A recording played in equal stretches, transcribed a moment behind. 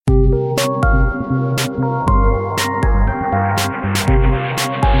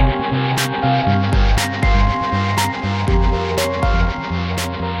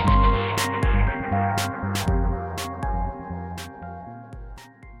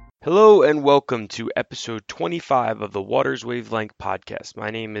Hello and welcome to episode 25 of the Waters Wavelength podcast. My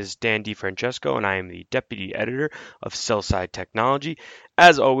name is Dan DiFrancesco and I am the deputy editor of Sellside Technology.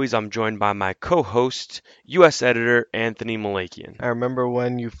 As always, I'm joined by my co-host, U.S. editor Anthony Malakian. I remember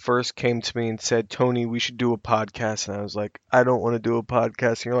when you first came to me and said, Tony, we should do a podcast. And I was like, I don't want to do a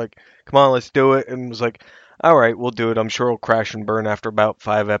podcast. And you're like, come on, let's do it. And was like, all right, we'll do it. I'm sure it'll crash and burn after about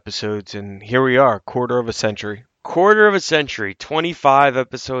 5 episodes. And here we are, quarter of a century. Quarter of a century, 25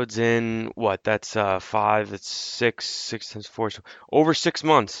 episodes in, what, that's five, that's six times four, so over 6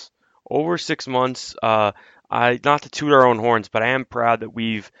 months. Over 6 months. Not to toot our own horns, but I am proud that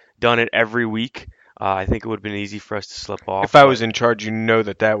we've done it every week. I think it would have been easy for us to slip If off, I but was in charge, you know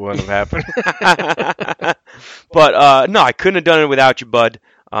that wouldn't have happened. but no, I couldn't have done it without you, bud.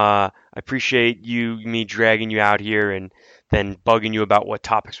 I appreciate me dragging you out here and then bugging you about what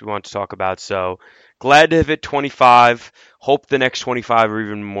topics we want to talk about. So glad to have hit 25. Hope the next 25 are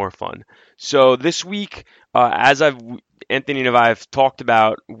even more fun. So this week, as Anthony and I have talked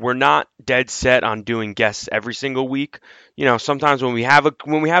about, we're not dead set on doing guests every single week. You know, sometimes when we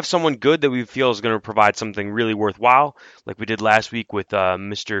have someone good that we feel is going to provide something really worthwhile, like we did last week with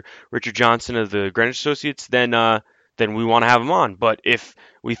Mr. Richard Johnson of the Greenwich Associates, then we want to have him on. But if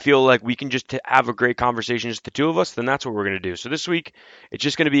we feel like we can just have a great conversation, just the two of us, then that's what we're going to do. So this week, it's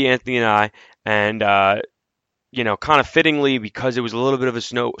just going to be Anthony and I, and kind of fittingly, because it was a little bit of a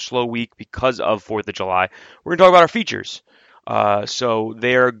slow week because of 4th of July, we're going to talk about our features. So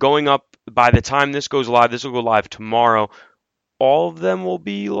they're going up by the time this goes live. This will go live tomorrow. All of them will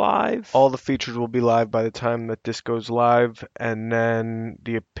be live. All the features will be live by the time that this goes live. And then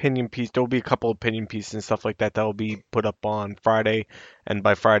the opinion piece, there'll be a couple opinion pieces and stuff like that that will be put up on Friday. And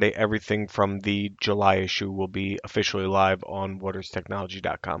by Friday, everything from the July issue will be officially live on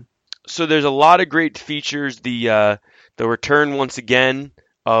waterstechnology.com. So there's a lot of great features. The return once again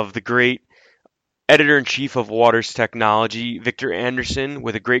of the great editor-in-chief of Waters Technology, Victor Anderson,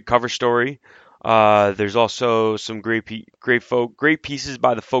 with a great cover story. There's also some great pieces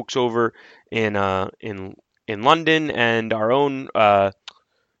by the folks over in London and our own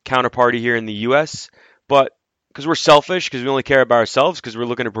counterparty here in the U.S. But because we're selfish, because we only care about ourselves, because we're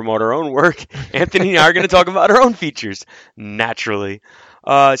looking to promote our own work, Anthony and I are going to talk about our own features naturally.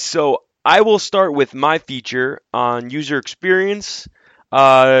 So I will start with my feature on user experience.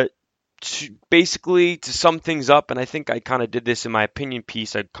 Basically, to sum things up, and I think I kind of did this in my opinion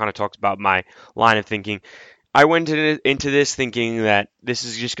piece, I kind of talked about my line of thinking. I went into this thinking that this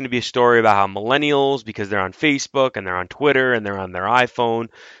is just going to be a story about how millennials, because they're on Facebook and they're on Twitter and they're on their iPhone,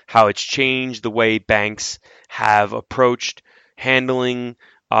 how it's changed the way banks have approached handling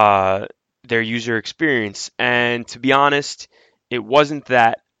their user experience. And to be honest, it wasn't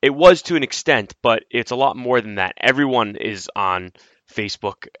that. It was to an extent, but it's a lot more than that. Everyone is on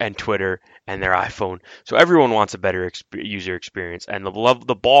Facebook and Twitter and their iPhone. So everyone wants a better user experience, and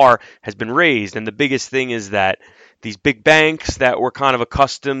the bar has been raised. And the biggest thing is that these big banks that were kind of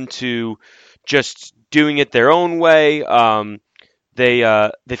accustomed to just doing it their own way,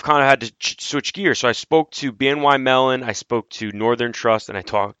 they've kind of had to switch gears. So I spoke to BNY Mellon, I spoke to Northern Trust, and I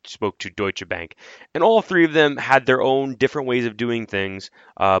spoke to Deutsche Bank, and all three of them had their own different ways of doing things.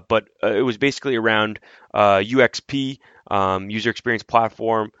 But it was basically around UXP, user experience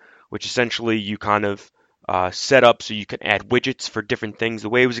platform, which essentially you kind of set up so you can add widgets for different things. The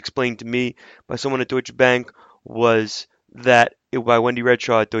way it was explained to me by someone at Deutsche Bank was that by Wendy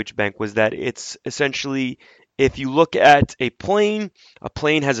Redshaw at Deutsche Bank was that it's essentially, if you look at a plane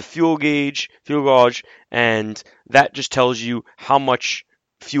has a fuel gauge, and that just tells you how much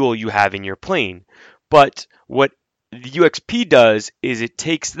fuel you have in your plane. But what the UXP does is it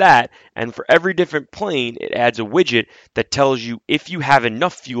takes that, and for every different plane, it adds a widget that tells you if you have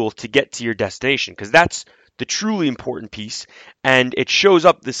enough fuel to get to your destination, because that's the truly important piece. And it shows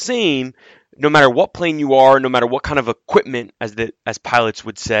up the same no matter what plane you are, no matter what kind of equipment, as pilots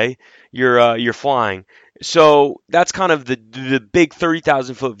would say, you're flying. So that's kind of the big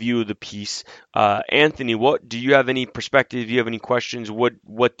 30,000 foot view of the piece. Anthony, what do you have any perspective? Do you have any questions?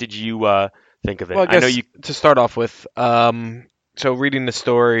 What did you think of it? Well, I I know guess you. to start off with, so reading the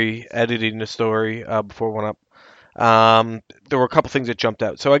story, editing the story before it went up, there were a couple things that jumped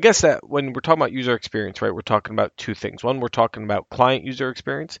out. So I guess that when we're talking about user experience, right, we're talking about two things. One, we're talking about client user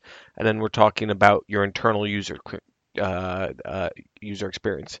experience, and then we're talking about your internal user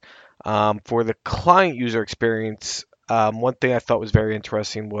experience. For the client user experience, one thing I thought was very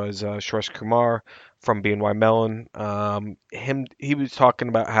interesting was Suresh Kumar from BNY Mellon. He was talking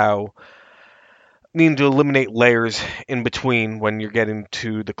about how needing to eliminate layers in between when you're getting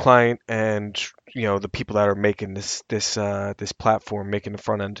to the client and the people that are making this platform, making the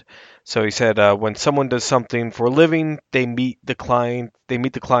front end. So he said when someone does something for a living, they meet the client, they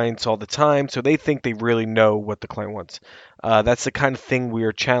meet the clients all the time, so they think they really know what the client wants. That's the kind of thing we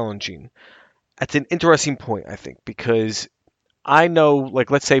are challenging. That's an interesting point, I think, because I know,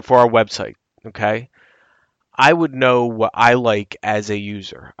 like, let's say for our website, okay, I would know what I like as a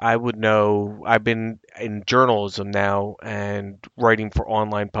user. I would know I've been in journalism now and writing for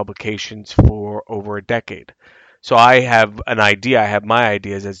online publications for over a decade. So I have an idea, I have my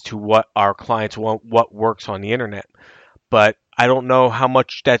ideas as to what our clients want, what works on the internet. But I don't know how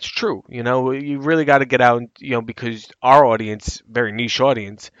much that's true. You really got to get out, because our audience, very niche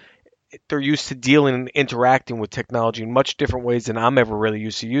audience, they're used to dealing and interacting with technology in much different ways than I'm ever really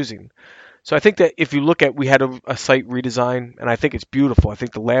used to using. So I think that if you look at, we had a site redesign, and I think it's beautiful. I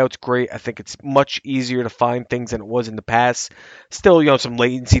think the layout's great. I think it's much easier to find things than it was in the past. Still, some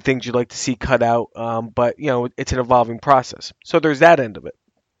latency things you'd like to see cut out, but it's an evolving process. So there's that end of it.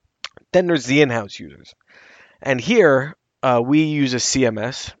 Then there's the in-house users, and here we use a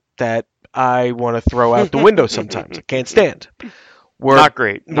CMS that I want to throw out the window sometimes. I can't stand. Not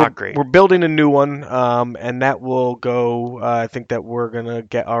great. Not great. We're building a new one, and that will go. I think that we're gonna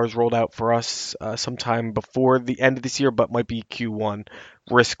get ours rolled out for us sometime before the end of this year, but might be Q1.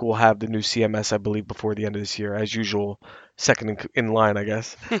 Risk will have the new CMS, I believe, before the end of this year, as usual. Second in line, I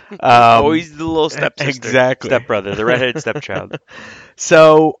guess. Always the little stepsister, exactly, stepbrother, the redheaded stepchild.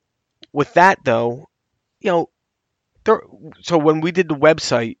 So, with that though, so when we did the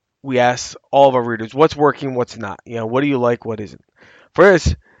website, we asked all of our readers what's working, what's not. What do you like, what isn't.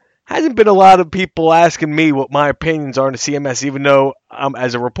 First, hasn't been a lot of people asking me what my opinions are on the CMS, even though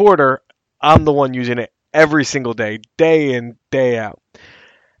as a reporter, I'm the one using it every single day, day in, day out.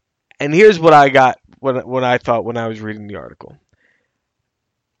 And here's what I got when I thought when I was reading the article.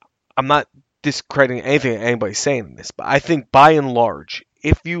 I'm not discrediting anything anybody's saying in this, but I think by and large,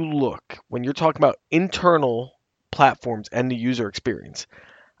 if you look, when you're talking about internal platforms and the user experience,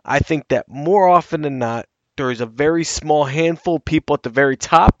 I think that more often than not, there is a very small handful of people at the very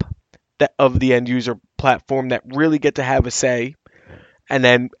top of the end user platform that really get to have a say. And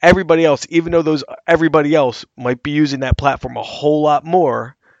then everybody else, even though everybody else might be using that platform a whole lot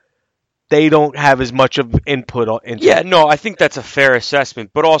more, they don't have as much of input into Yeah, it. no, I think that's a fair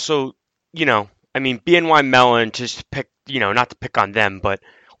assessment. But also, BNY Mellon, just to pick, not to pick on them, but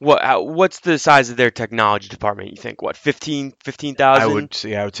what's the size of their technology department, you think? What, 15,000? I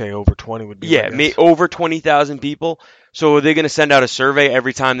would say over 20 would be. Yeah, over 20,000 people. So are they going to send out a survey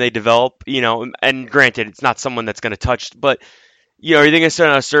every time they develop, and granted, it's not someone that's going to touch, but, are they going to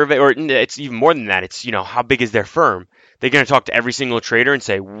send out a survey, or it's even more than that? It's, how big is their firm? They're going to talk to every single trader and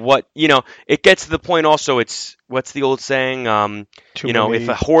say, what, it gets to the point also, it's, what's the old saying? If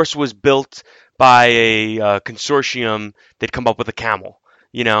a horse was built by a consortium, they'd come up with a camel.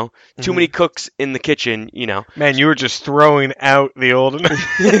 Too many cooks in the kitchen, Man, you were just throwing out the old.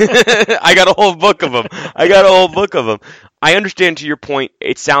 I got a whole book of them. I understand, to your point,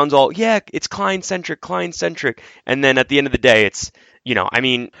 it sounds all, it's client-centric. And then at the end of the day, it's,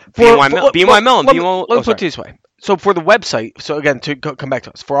 BNY Mellon. Let me put it this way. So for the website, so again, to come back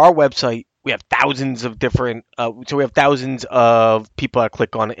to us, for our website, we have thousands of different, so we have thousands of people that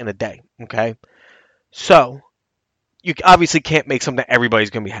click on it in a day, okay? So you obviously can't make something that everybody's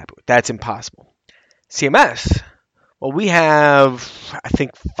going to be happy with. That's impossible. CMS, well, we have, I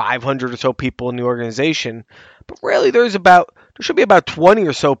think, 500 or so people in the organization, but really there should be about 20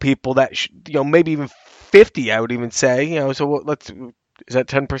 or so people that, maybe even 50, I would even say, so is that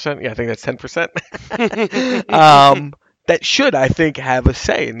 10%? Yeah, I think that's 10%. That should, I think, have a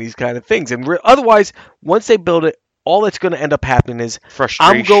say in these kind of things. And otherwise, once they build it, all that's going to end up happening is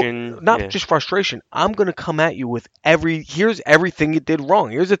frustration. Just frustration. I'm going to come at you with here's everything you did wrong.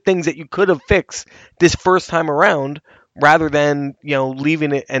 Here's the things that you could have fixed this first time around, rather than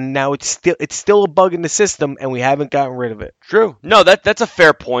leaving it and now it's still a bug in the system and we haven't gotten rid of it. True. No, that's a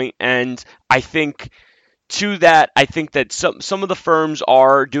fair point, and I think to that, I think that some of the firms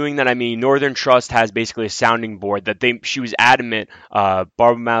are doing that. I mean, Northern Trust has basically a sounding board that she was adamant.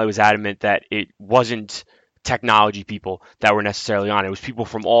 Barbara Malley was adamant that it wasn't technology people that were necessarily on it. It was people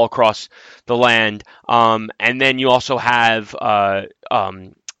from all across the land. And then you also have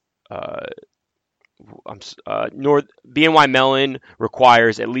BNY Mellon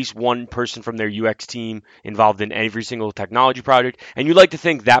requires at least one person from their UX team involved in every single technology project, and you like to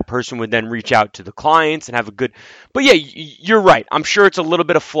think that person would then reach out to the clients and have a good. But yeah, you're right. I'm sure it's a little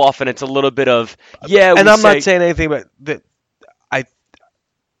bit of fluff and it's a little bit of not saying anything, but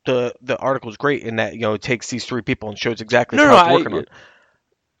the article is great in that it takes these three people and shows exactly No, what no, clients are working on.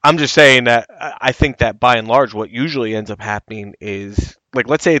 I'm just saying that I think that by and large, what usually ends up happening is, like,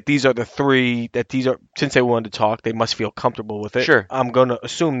 let's say these are the three that these are, since they wanted to talk, they must feel comfortable with it. sure, I'm going to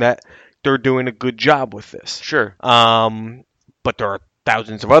assume that they're doing a good job with this. sure, But there are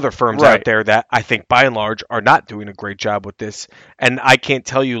thousands of other firms right, out there that I think by and large are not doing a great job with this. And I can't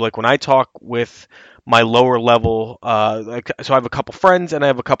tell you, like, when I talk with my lower level, so I have a couple friends and I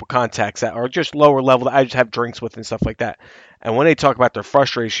have a couple contacts that are just lower level that I just have drinks with and stuff like that. And when they talk about their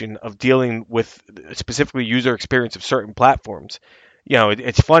frustration of dealing with specifically user experience of certain platforms,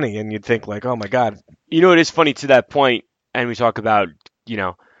 it's funny, and you'd think like, oh my god. It is funny to that point, and we talk about, you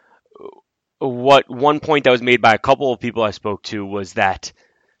know, what one point that was made by a couple of people I spoke to was that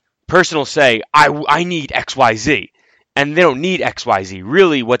person will say, I need XYZ. And they don't need XYZ.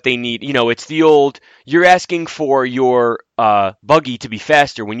 Really, what they need, it's the old, you're asking for your buggy to be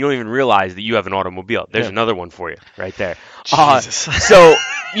faster when you don't even realize that you have an automobile. There's another one for you right there. Jesus. So,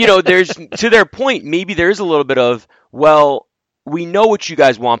 there's, to their point, maybe there's a little bit of, well, we know what you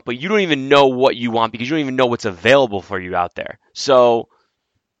guys want, but you don't even know what you want because you don't even know what's available for you out there. So,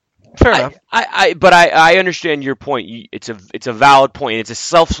 Fair enough. But I understand your point. It's a valid point. It's a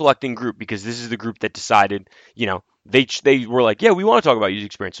self-selecting group because this is the group that decided, they were like, yeah, we want to talk about user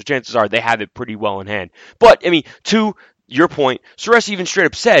experience. So chances are they have it pretty well in hand. But I mean, to your point, Suresh even straight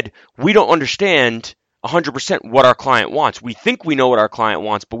up said, we don't understand 100% what our client wants. We think we know what our client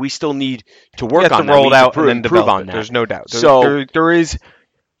wants, but we still need to work on that. Roll it out and then improve develop on it. that. There's no doubt. So there is,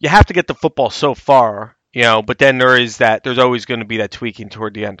 you have to get the football so far. But then there's always going to be that tweaking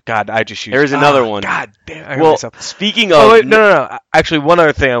toward the end. God, I just used. There's another one. God damn. I well, myself. Speaking of. Oh, wait, no. Actually, one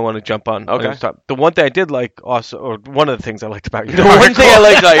other thing I want to jump on. Okay. The one thing I did like also, or one of the things I liked about your The one thing I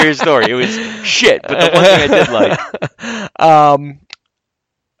liked about your story, it was shit, but the one thing I did like.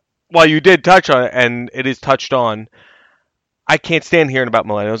 While you did touch on it, and it is touched on, I can't stand hearing about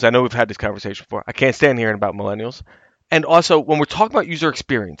millennials. I know we've had this conversation before. I can't stand hearing about millennials. And also, when we're talking about user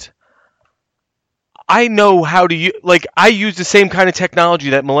experience, I know how to use, I use the same kind of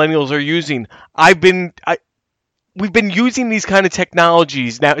technology that millennials are using. We've been using these kind of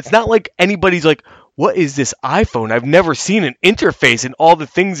technologies. Now, it's not like anybody's like, what is this iPhone? I've never seen an interface and all the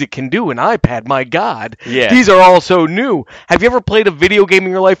things it can do. An iPad, my God. Yeah. These are all so new. Have you ever played a video game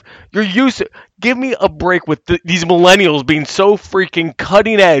in your life? You're used to... Give me a break with these millennials being so freaking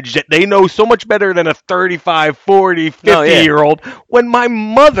cutting edge that they know so much better than a 35, 40, 50-year-old. When my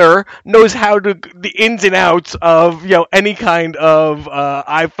mother knows how to... the ins and outs of, any kind of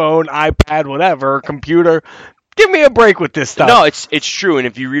iPhone, iPad, whatever, computer... Give me a break with this stuff. No, it's true. And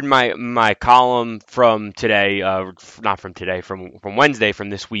if you read my column from today, not from today, from Wednesday, from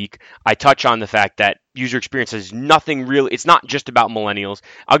this week, I touch on the fact that user experience has nothing really. It's not just about millennials.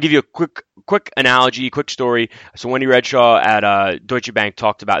 I'll give you a quick analogy, quick story. So Wendy Redshaw at Deutsche Bank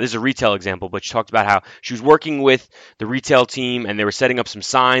talked about, this is a retail example, but she talked about how she was working with the retail team and they were setting up some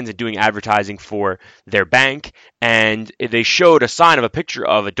signs and doing advertising for their bank. And they showed a sign of a picture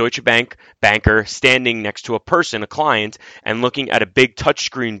of a Deutsche Bank banker standing next to a person, a client, and looking at a big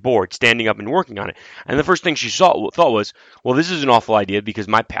touchscreen board, standing up and working on it. And the first thing she thought was, well, this is an awful idea because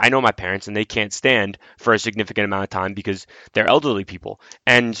I know my parents and they can't stand for a significant amount of time because they're elderly people.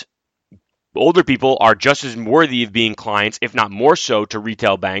 And older people are just as worthy of being clients, if not more so, to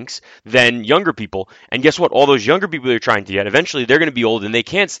retail banks than younger people. And guess what? All those younger people they're trying to get, eventually they're going to be old and they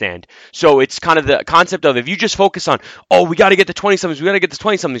can't stand. So it's kind of the concept of if you just focus on, oh, we got to get the 20-somethings, we got to get the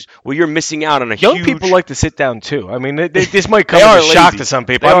 20-somethings, well, you're missing out on a Young huge... people like to sit down, too. I mean, this might come They are as a shock lazy. to some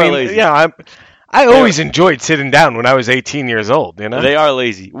people. They I are mean, lazy. yeah, I always enjoyed sitting down when I was 18 years old, They are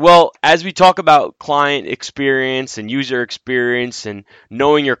lazy. Well, as we talk about client experience and user experience and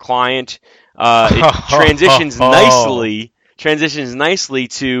knowing your client, it transitions nicely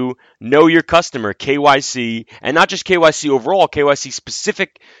to know your customer, KYC, and not just KYC overall, KYC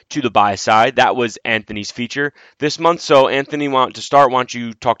specific to the buy side. That was Anthony's feature this month. So, Anthony, why don't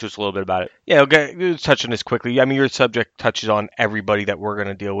you talk to us a little bit about it? Yeah, okay. Let's touch on this quickly. I mean, your subject touches on everybody that we're going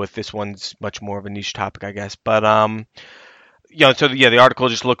to deal with. This one's much more of a niche topic, I guess. But, the article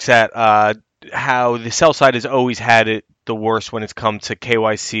just looks at how the sell side has always had it the worst when it's come to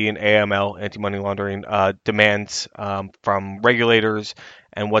KYC and AML, anti-money laundering, demands from regulators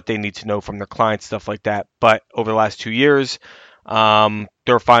and what they need to know from their clients, stuff like that. But over the last 2 years,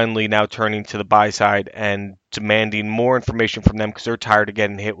 they're finally now turning to the buy side and demanding more information from them because they're tired of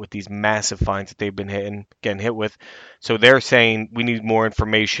getting hit with these massive fines that they've been getting hit with. So they're saying we need more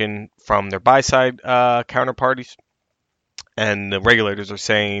information from their buy side counterparties. and the regulators are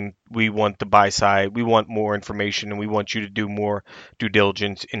saying we want the buy side, we want more information, and we want you to do more due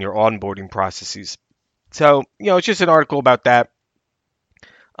diligence in your onboarding processes. So, it's just an article about that.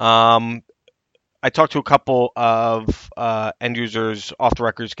 Um, I talked to a couple of end users off the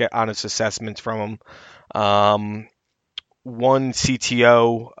records, get honest assessments from them. One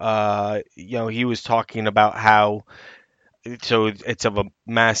CTO, he was talking about how it's of a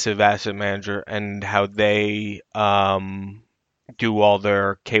massive asset manager and how they do all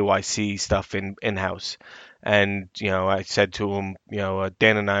their KYC stuff in-house. And I said to him,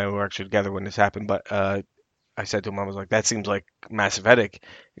 Dan and I were actually together when this happened, but I said to him, I was like, that seems like massive headache.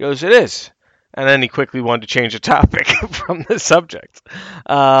 He goes, it is. And then he quickly wanted to change the topic from the subject.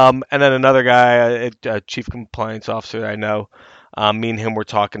 And then another guy, a chief compliance officer I know, me and him were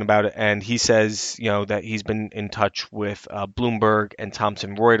talking about it, and he says, that he's been in touch with Bloomberg and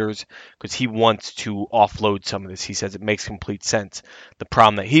Thomson Reuters because he wants to offload some of this. He says it makes complete sense. The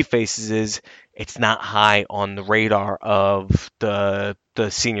problem that he faces is it's not high on the radar of the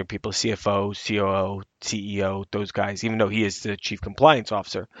senior people, CFO, COO, CEO, those guys, even though he is the chief compliance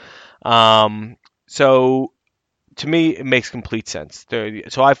officer. So to me, it makes complete sense.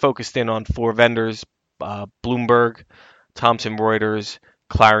 So I focused in on four vendors: Bloomberg, Thomson Reuters,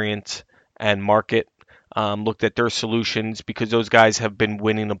 Clariant, and Market. Looked at their solutions because those guys have been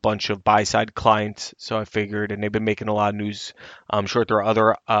winning a bunch of buy-side clients. So I figured, and they've been making a lot of news. I'm sure there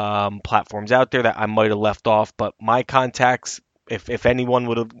are other platforms out there that I might have left off, but my contacts, if anyone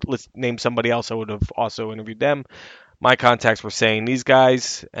would have named somebody else, I would have also interviewed them. My contacts were saying these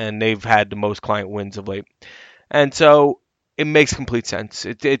guys, and they've had the most client wins of late. And so it makes complete sense.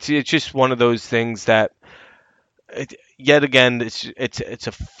 It's just one of those things that yet again, it's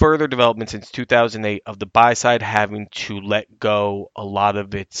a further development since 2008 of the buy side having to let go a lot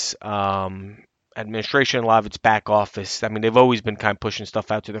of its administration, a lot of its back office. I mean, they've always been kind of pushing stuff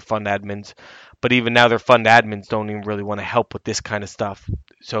out to their fund admins, but even now their fund admins don't even really want to help with this kind of stuff.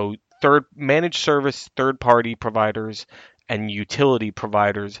 So managed service, third party providers, and utility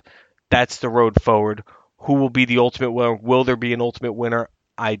providers, that's the road forward. Who will be the ultimate winner? Will there be an ultimate winner?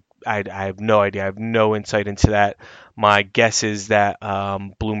 I have no idea. I have no insight into that. My guess is that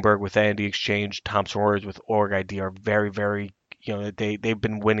Bloomberg with AND Exchange, Thomson Reuters with Org ID are very, very, they've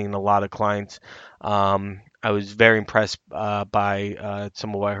been winning a lot of clients. I was very impressed by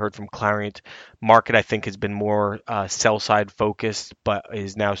some of what I heard from Clariant. Market, I think, has been more sell side focused, but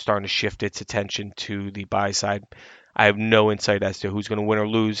is now starting to shift its attention to the buy side. I have no insight as to who's going to win or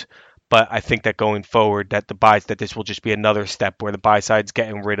lose. But I think that going forward, that this will just be another step where the buy side's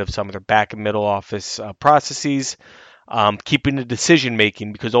getting rid of some of their back and middle office processes, keeping the decision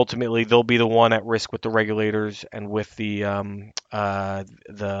making, because ultimately they'll be the one at risk with the regulators and with the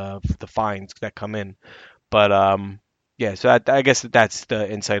fines that come in. But yeah, so I guess that's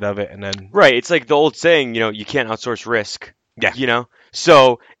the insight of it. And then Right. It's like the old saying, you can't outsource risk. yeah,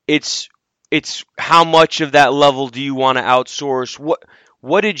 So it's how much of that level do you want to outsource?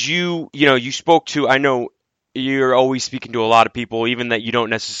 What did you spoke to, I know you're always speaking to a lot of people, even that you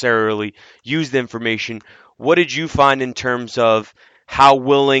don't necessarily use the information. What did you find in terms of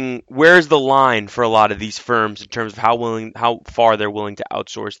where's the line for a lot of these firms in terms of how far they're willing to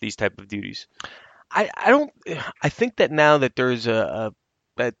outsource these type of duties? I don't. I think that now that there's that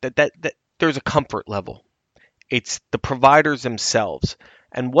there's a comfort level. It's the providers themselves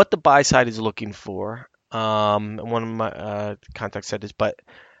and what the buy side is looking for. And one of my contacts said this, but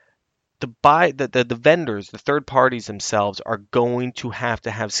the vendors, the third parties themselves are going to have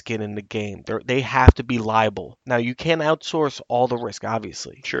skin in the game. They have to be liable. Now you can't outsource all the risk,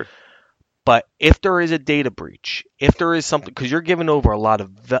 obviously, Sure. but if there is a data breach, if there is something, because you're giving over a lot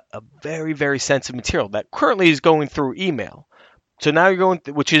of very, very sensitive material that currently is going through email. So now you're going,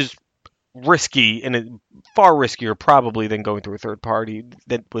 which is risky and far riskier probably than going through a third party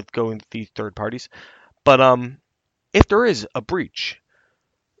than with going to these third parties. But if there is a breach,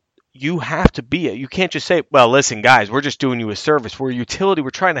 you have to be it. You can't just say, "Well, listen, guys, we're just doing you a service. We're a utility.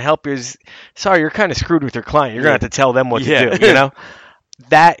 We're trying to help you." Sorry, you're kind of screwed with your client. You're gonna have to tell them what to do.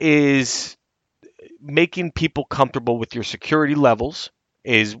 That is making people comfortable with your security levels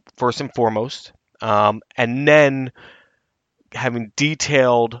is first and foremost, and then having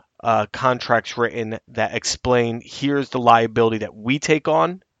detailed contracts written that explain here's the liability that we take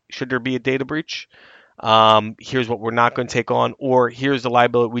on should there be a data breach. Here's what we're not going to take on, or here's the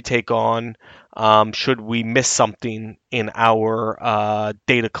liability we take on should we miss something in our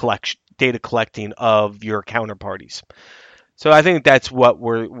data collecting of your counterparties. So I think that's what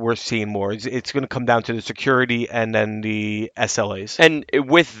we're seeing more. It's going to come down to the security and then the SLAs. And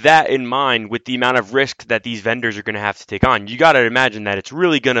with that in mind, with the amount of risk that these vendors are going to have to take on, you got to imagine that it's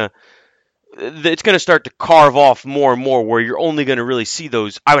going to start to carve off more and more, where you're only going to really see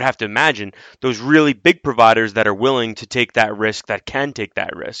those. I would have to imagine those really big providers that are willing to take that risk, that can take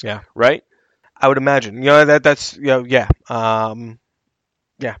that risk. Yeah, right. I would imagine. That's yeah.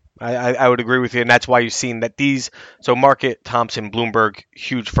 Yeah, I would agree with you, and that's why you've seen that these. So Market, Thompson, Bloomberg,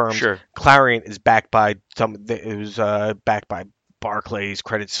 huge firms. Sure. Clarion is backed by it was backed by Barclays,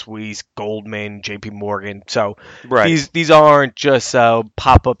 Credit Suisse, Goldman, J.P. Morgan. So Right. these aren't just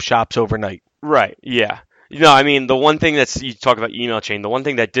pop-up shops overnight. Right. Yeah. I mean, the one thing you talk about email chain, the one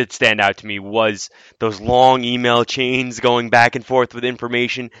thing that did stand out to me was those long email chains going back and forth with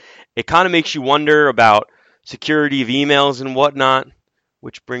information. It kind of makes you wonder about security of emails and whatnot,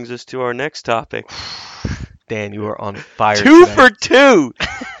 which brings us to our next topic. Dan, you are on fire. Two today. for two.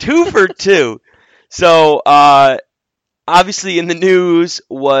 2 for 2. So, obviously in the news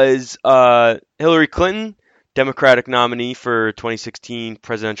was Hillary Clinton, Democratic nominee for 2016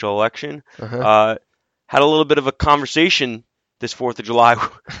 presidential election, had a little bit of a conversation this 4th of July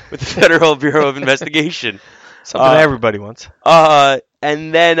with the Federal Bureau of Investigation. Something everybody wants.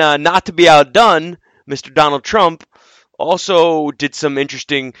 And then, not to be outdone, Mr. Donald Trump also did some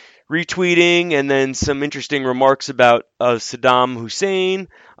interesting retweeting and then some interesting remarks about Saddam Hussein.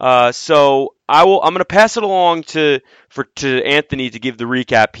 So I'm going to pass it along to Anthony to give the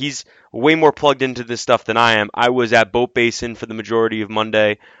recap. He's way more plugged into this stuff than I am. I was at Boat Basin for the majority of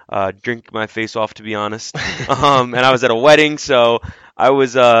Monday, drinking my face off, to be honest. And I was at a wedding, so I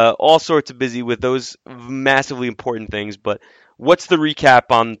was all sorts of busy with those massively important things. But what's the recap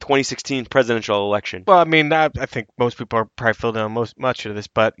on 2016 presidential election? Well, I mean, I think most people are probably filled in on much of this,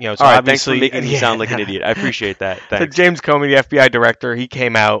 but so all right, obviously, thanks for making me sound like an idiot. I appreciate that. Thanks. So James Comey, the FBI director, he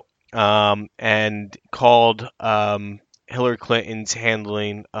came out and called Hillary Clinton's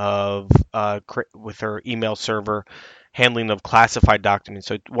handling of with her email server, handling of classified documents.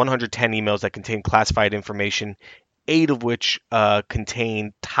 So 110 emails that contain classified information, 8 of which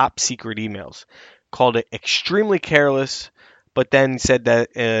contain top secret emails. Called it extremely careless, but then said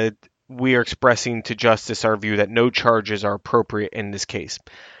that we are expressing to justice our view that no charges are appropriate in this case.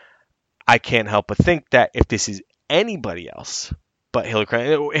 I can't help but think that if this is anybody else but Hillary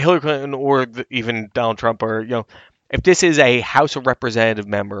Clinton or even Donald Trump, or if this is a House of Representative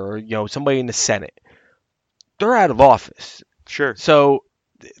member or somebody in the Senate, they're out of office. Sure. So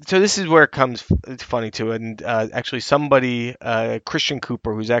this is where it's funny too. And actually, somebody, Christian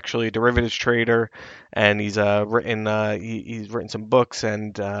Cooper, who's actually a derivatives trader, and he's written some books,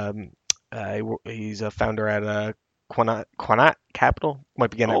 and he's a founder at Quanat Capital.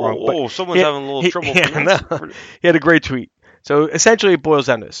 Might be getting that wrong. But someone's having a little trouble. He had a great tweet. So essentially, it boils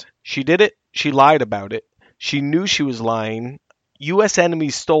down to this: she did it. She lied about it. She knew she was lying. U.S.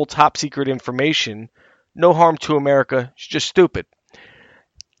 enemies stole top secret information. No harm to America. She's just stupid.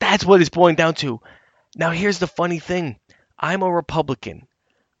 That's what it's boiling down to. Now, here's the funny thing. I'm a Republican.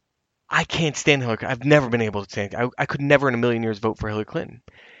 I can't stand Hillary Clinton. I've never been able to stand. I could never in a million years vote for Hillary Clinton.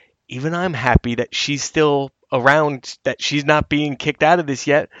 Even I'm happy that she's still around, that she's not being kicked out of this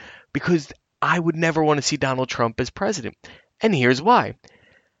yet, because I would never want to see Donald Trump as president. And here's why.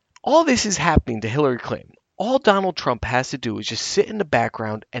 All this is happening to Hillary Clinton. All Donald Trump has to do is just sit in the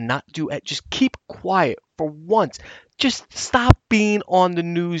background and not do it. Just keep quiet for once. Just stop being on the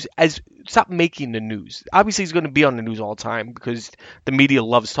news. Stop making the news. Obviously, he's going to be on the news all the time because the media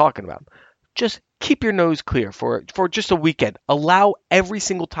loves talking about him. Just keep your nose clear for just a weekend. Allow every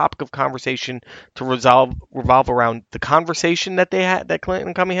single topic of conversation to revolve around the conversation that they had, that Clinton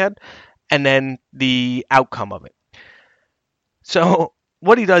and Comey had, and then the outcome of it. So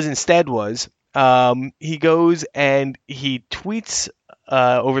what he does instead was he goes and he tweets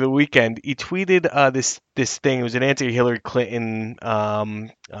over the weekend. He tweeted this thing. It was an anti-Hillary Clinton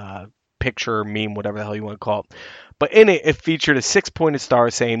picture, meme, whatever the hell you want to call it. But in it, it featured a 6-pointed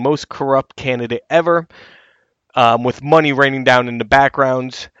star saying most corrupt candidate ever, with money raining down in the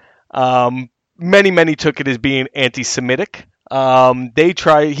backgrounds. Many took it as being anti-Semitic. He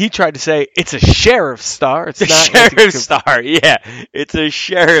tried to say it's a sheriff's star. It's not sheriff's star. Yeah, it's a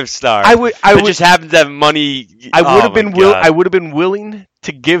sheriff's star. It just happens to have money. I would have been willing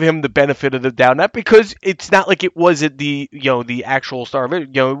to give him the benefit of the doubt, not because it's not like it was the actual star of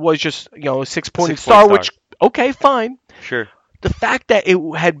it. It was just a 6-pointed star, which okay, fine. Sure. The fact that it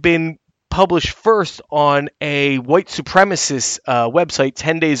had been published first on a white supremacist website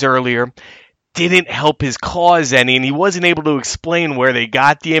 10 days earlier didn't help his cause any, and he wasn't able to explain where they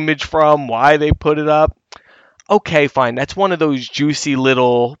got the image from, why they put it up. okay, fine. That's one of those juicy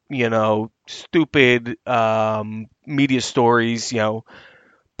little, stupid media stories,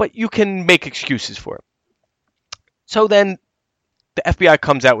 but you can make excuses for it. So then the FBI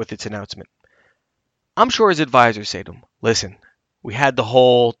comes out with its announcement. I'm sure his advisors say to him, listen, we had the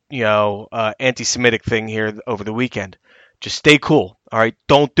whole, anti-Semitic thing here over the weekend. Just stay cool, all right?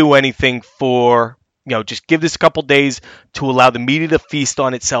 Don't do anything just give this a couple days to allow the media to feast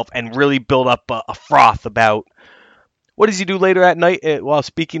on itself and really build up a froth about. What does he do later at night while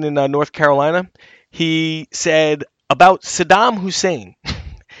speaking in North Carolina? He said about Saddam Hussein,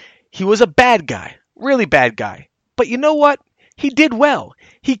 he was a bad guy, really bad guy. But you know what? He did well.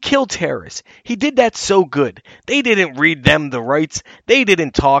 He killed terrorists. He did that so good. They didn't read them the rights. They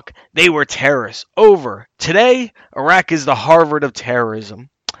didn't talk. They were terrorists. Over. Today, Iraq is the Harvard of terrorism.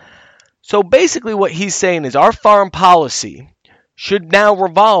 So basically what he's saying is our foreign policy should now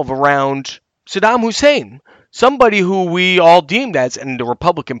revolve around Saddam Hussein, somebody who we all deemed as, and the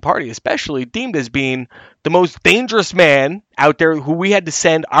Republican Party especially, deemed as being the most dangerous man out there, who we had to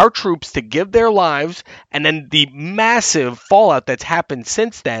send our troops to give their lives, and then the massive fallout that's happened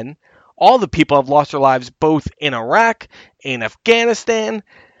since then. All the people have lost their lives both in Iraq, in Afghanistan,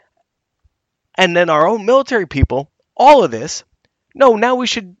 and then our own military people. All of this. No, now we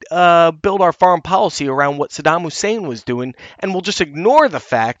should build our foreign policy around what Saddam Hussein was doing, and we'll just ignore the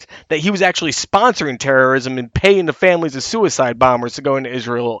fact that he was actually sponsoring terrorism and paying the families of suicide bombers to go into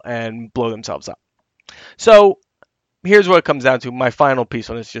Israel and blow themselves up. So here's what it comes down to. My final piece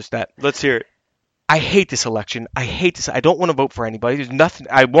on this is just that. Let's hear it. I hate this election. I hate this. I don't want to vote for anybody. There's nothing.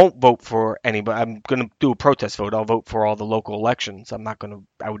 I won't vote for anybody. I'm going to do a protest vote. I'll vote for all the local elections.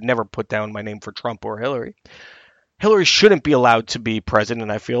 I would never put down my name for Trump or Hillary. Hillary shouldn't be allowed to be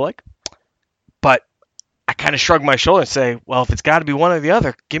president, I feel like. But I kind of shrug my shoulders and say, well, if it's got to be one or the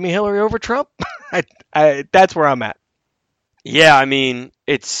other, give me Hillary over Trump. That's where I'm at. Yeah, I mean,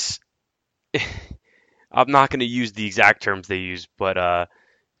 it's. I'm not going to use the exact terms they use, but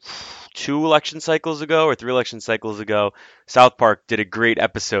 2 election cycles ago or 3 election cycles ago, South Park did a great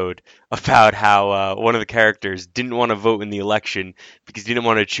episode about how one of the characters didn't want to vote in the election because he didn't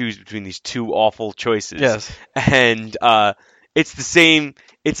want to choose between these 2 awful choices. Yes. And it's the same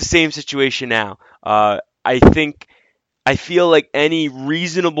situation now. I feel like any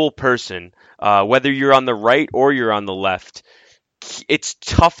reasonable person, whether you're on the right or you're on the left, it's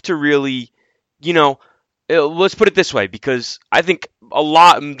tough to really, let's put it this way, because I think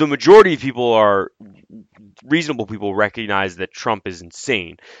the majority of reasonable people recognize that Trump is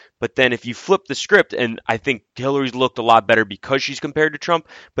insane. But then if you flip the script, and I think Hillary's looked a lot better because she's compared to Trump,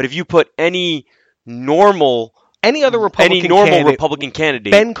 but if you put any other Republican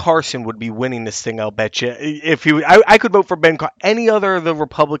candidate, Ben Carson would be winning this thing, I'll bet you. I could vote for Ben Carson. Any other of the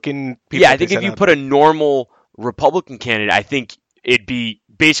Republican people. Yeah, I think if you put a normal Republican candidate, I think it'd be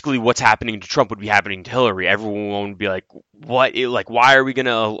basically what's happening to Trump would be happening to Hillary. Everyone would be like, "What? Why are we going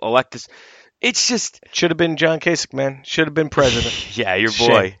to elect this?" It's just should have been John Kasich, man. Should have been president. Yeah, your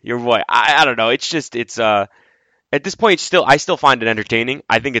boy. I don't know. It's at this point I still find it entertaining.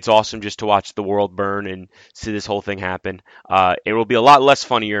 I think it's awesome just to watch the world burn and see this whole thing happen. It will be a lot less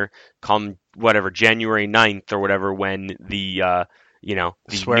funnier come January 9th or whatever, when the the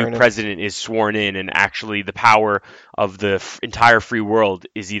new president is sworn in, and actually the power of the entire free world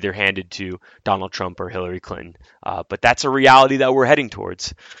is either handed to Donald Trump or Hillary Clinton. But that's a reality that we're heading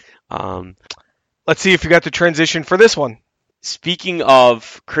towards. Let's see if you got the transition for this one. Speaking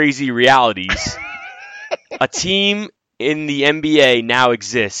of crazy realities, a team in the NBA now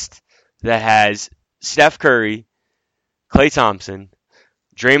exists that has Steph Curry, Klay Thompson,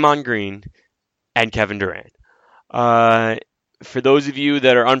 Draymond Green, and Kevin Durant. For those of you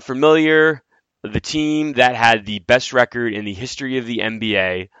that are unfamiliar, the team that had the best record in the history of the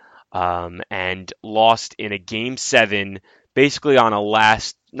NBA and lost in a Game 7, basically on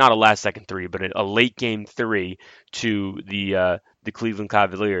not a last second 3, but a late Game 3 to the Cleveland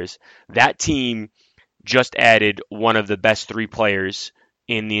Cavaliers. That team just added one of the best 3 players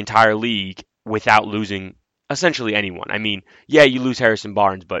in the entire league without losing essentially anyone. I mean, yeah, you lose Harrison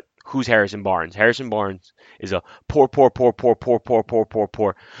Barnes, but who's Harrison Barnes? Harrison Barnes is a poor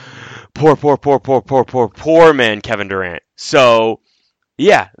man, Kevin Durant. So,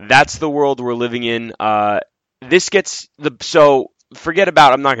 yeah, that's the world we're living in. Forget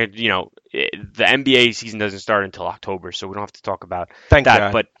about, I'm not going to, the NBA season doesn't start until October, so we don't have to talk about Thank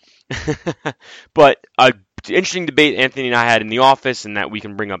that. God. But interesting debate Anthony and I had in the office, and that we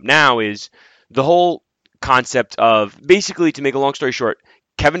can bring up now, is the whole concept of, basically, to make a long story short,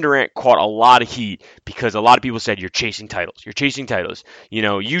 Kevin Durant caught a lot of heat because a lot of people said, you're chasing titles.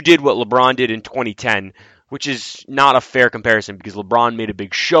 You did what LeBron did in 2010 which is not a fair comparison because LeBron made a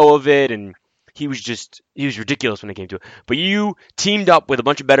big show of it and he was ridiculous when it came to it. But you teamed up with a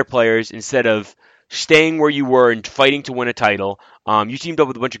bunch of better players instead of staying where you were and fighting to win a title. You teamed up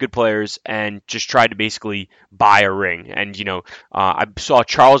with a bunch of good players and just tried to basically buy a ring. And I saw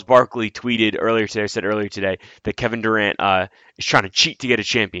Charles Barkley tweeted earlier today. I said earlier today that Kevin Durant is trying to cheat to get a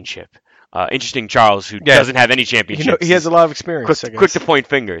championship. Interesting, Charles, who doesn't have any championships. He has a lot of experience. Quick to point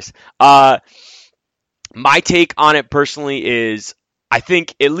fingers. My take on it personally is I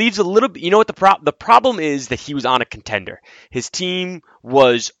think it leaves a little bit. You know what the problem is that he was on a contender. His team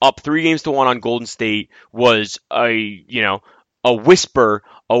was up 3-1 on Golden State. Was a whisper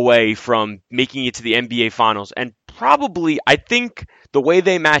away from making it to the NBA Finals, and probably I think the way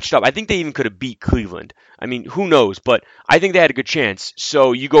they matched up, I think they even could have beat Cleveland. I mean, who knows? But I think they had a good chance.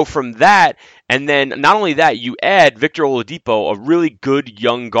 So you go from that, and then not only that, you add Victor Oladipo, a really good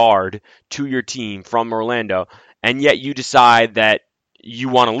young guard, to your team from Orlando, and yet you decide that you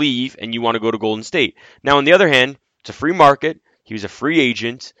want to leave and you want to go to Golden State. Now, on the other hand, it's a free market. He was a free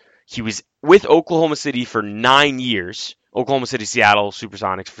agent. He was with Oklahoma City for 9 years. Oklahoma City, Seattle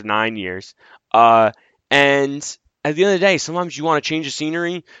Supersonics for 9 years. And at the end of the day, sometimes you want to change the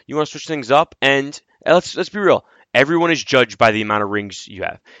scenery. You want to switch things up. And let's be real. Everyone is judged by the amount of rings you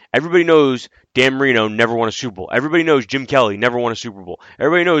have. Everybody knows Dan Marino never won a Super Bowl. Everybody knows Jim Kelly never won a Super Bowl.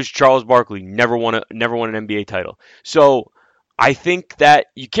 Everybody knows Charles Barkley never won an NBA title. So I think that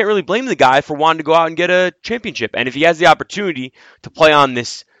you can't really blame the guy for wanting to go out and get a championship. And if he has the opportunity to play on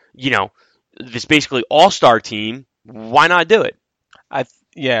this, this basically all-star team, why not do it?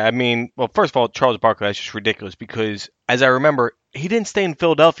 First of all, Charles Barkley, that's just ridiculous because, as I remember, he didn't stay in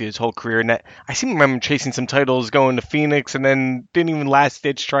Philadelphia his whole career. And I seem to remember him chasing some titles, going to Phoenix, and then didn't even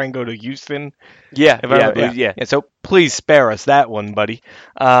last-ditch try and go to Houston. Yeah. So please spare us that one, buddy.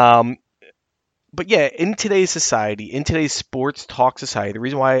 But yeah, in today's society, in today's sports talk society, the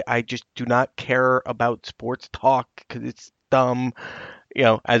reason why I just do not care about sports talk because it's dumb,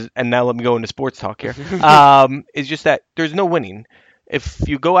 and now let me go into sports talk here, is just that there's no winning. If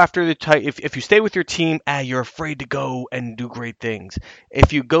you go after the if you stay with your team, you're afraid to go and do great things.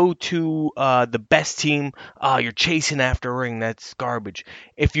 If you go to the best team, you're chasing after a ring. That's garbage.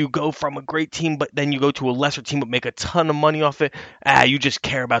 If you go from a great team, but then you go to a lesser team but make a ton of money off it, you just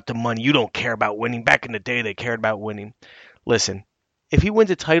care about the money. You don't care about winning. Back in the day, they cared about winning. Listen, if he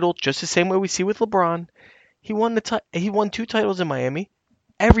wins a title, just the same way we see with LeBron, he won 2 titles in Miami.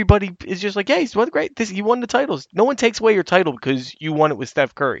 Everybody is just like, yeah, he's won great. He won the titles. No one takes away your title because you won it with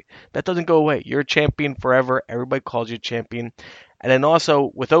Steph Curry. That doesn't go away. You're a champion forever. Everybody calls you a champion. And then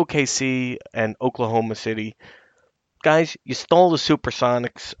also with OKC and Oklahoma City, guys, you stole the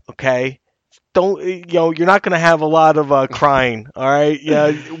Supersonics, okay? You're not going to have a lot of crying, all right?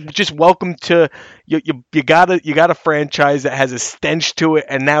 Yeah, just welcome to you got a franchise that has a stench to it,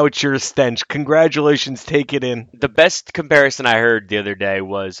 and now it's your stench. Congratulations, take it in. The best comparison I heard the other day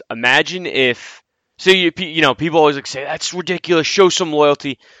was imagine if people always say that's ridiculous. Show some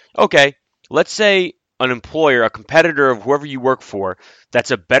loyalty. Okay, let's say an employer, a competitor of whoever you work for,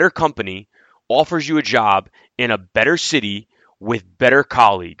 that's a better company, offers you a job in a better city with better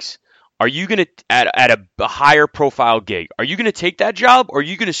colleagues. Are you going to, at a higher profile gig, are you going to take that job or are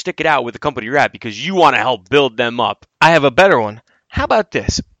you going to stick it out with the company you're at because you want to help build them up? I have a better one. How about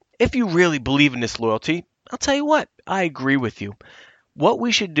this? If you really believe in this loyalty, I'll tell you what, I agree with you. What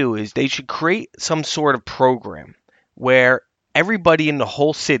we should do is they should create some sort of program where everybody in the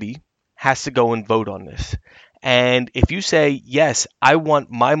whole city has to go and vote on this. And if you say, yes, I want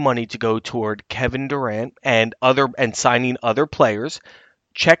my money to go toward Kevin Durant and signing other players,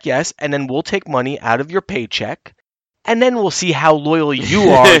 check yes, and then we'll take money out of your paycheck, and then we'll see how loyal you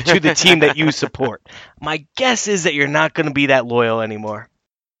are to the team that you support. My guess is that you're not going to be that loyal anymore.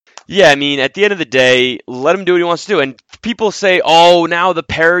 Yeah, I mean, at the end of the day, let him do what he wants to do. And people say, oh, now the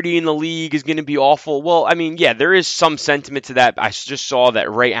parity in the league is going to be awful. Well, I mean, yeah, there is some sentiment to that. I just saw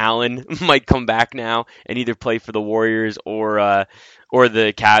that Ray Allen might come back now and either play for the Warriors or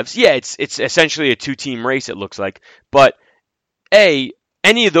the Cavs. Yeah, it's essentially a 2-team race, it looks like. But, A,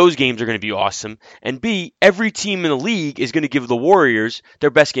 any of those games are going to be awesome. And B, every team in the league is going to give the Warriors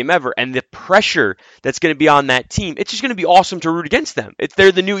their best game ever. And the pressure that's going to be on that team, it's just going to be awesome to root against them.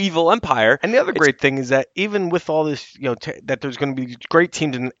 They're the new evil empire. And the other great thing is that even with all this, that there's going to be great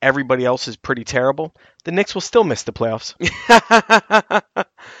teams and everybody else is pretty terrible, the Knicks will still miss the playoffs.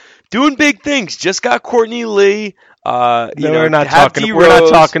 Doing big things. Just got Courtney Lee. We're not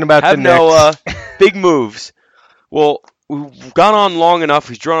talking about the Noah. Big moves. Well, we've gone on long enough.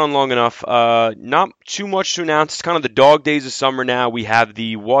 He's drawn on long enough. Not too much to announce. It's kind of the dog days of summer now. We have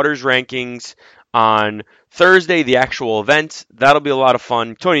the Waters rankings. on Thursday, the actual event. That'll be a lot of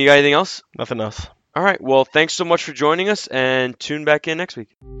fun. Tony, you got anything else? Nothing else. All right. Well, thanks so much for joining us, and tune back in next week.